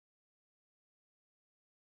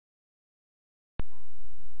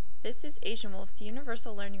This is Asianwolf's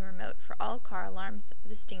universal learning remote for all car alarms,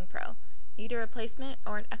 the Stingpro. Need a replacement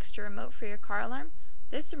or an extra remote for your car alarm?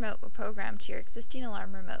 This remote will program to your existing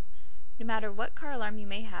alarm remote. No matter what car alarm you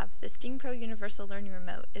may have, the Stingpro universal learning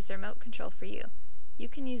remote is a remote control for you. You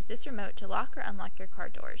can use this remote to lock or unlock your car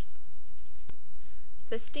doors.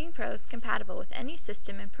 The Stingpro is compatible with any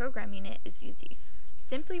system and programming it is easy.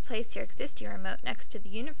 Simply place your existing remote next to the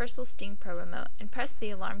universal Stingpro remote and press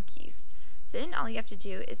the alarm keys. Then all you have to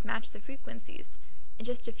do is match the frequencies. In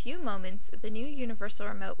just a few moments, the new universal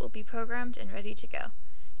remote will be programmed and ready to go.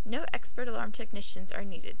 No expert alarm technicians are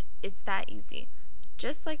needed. It's that easy.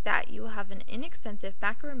 Just like that, you will have an inexpensive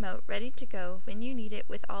backup remote ready to go when you need it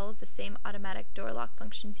with all of the same automatic door lock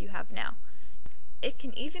functions you have now. It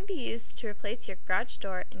can even be used to replace your garage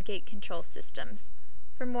door and gate control systems.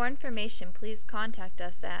 For more information, please contact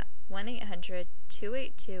us at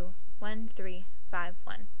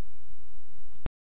 1-800-282-1351.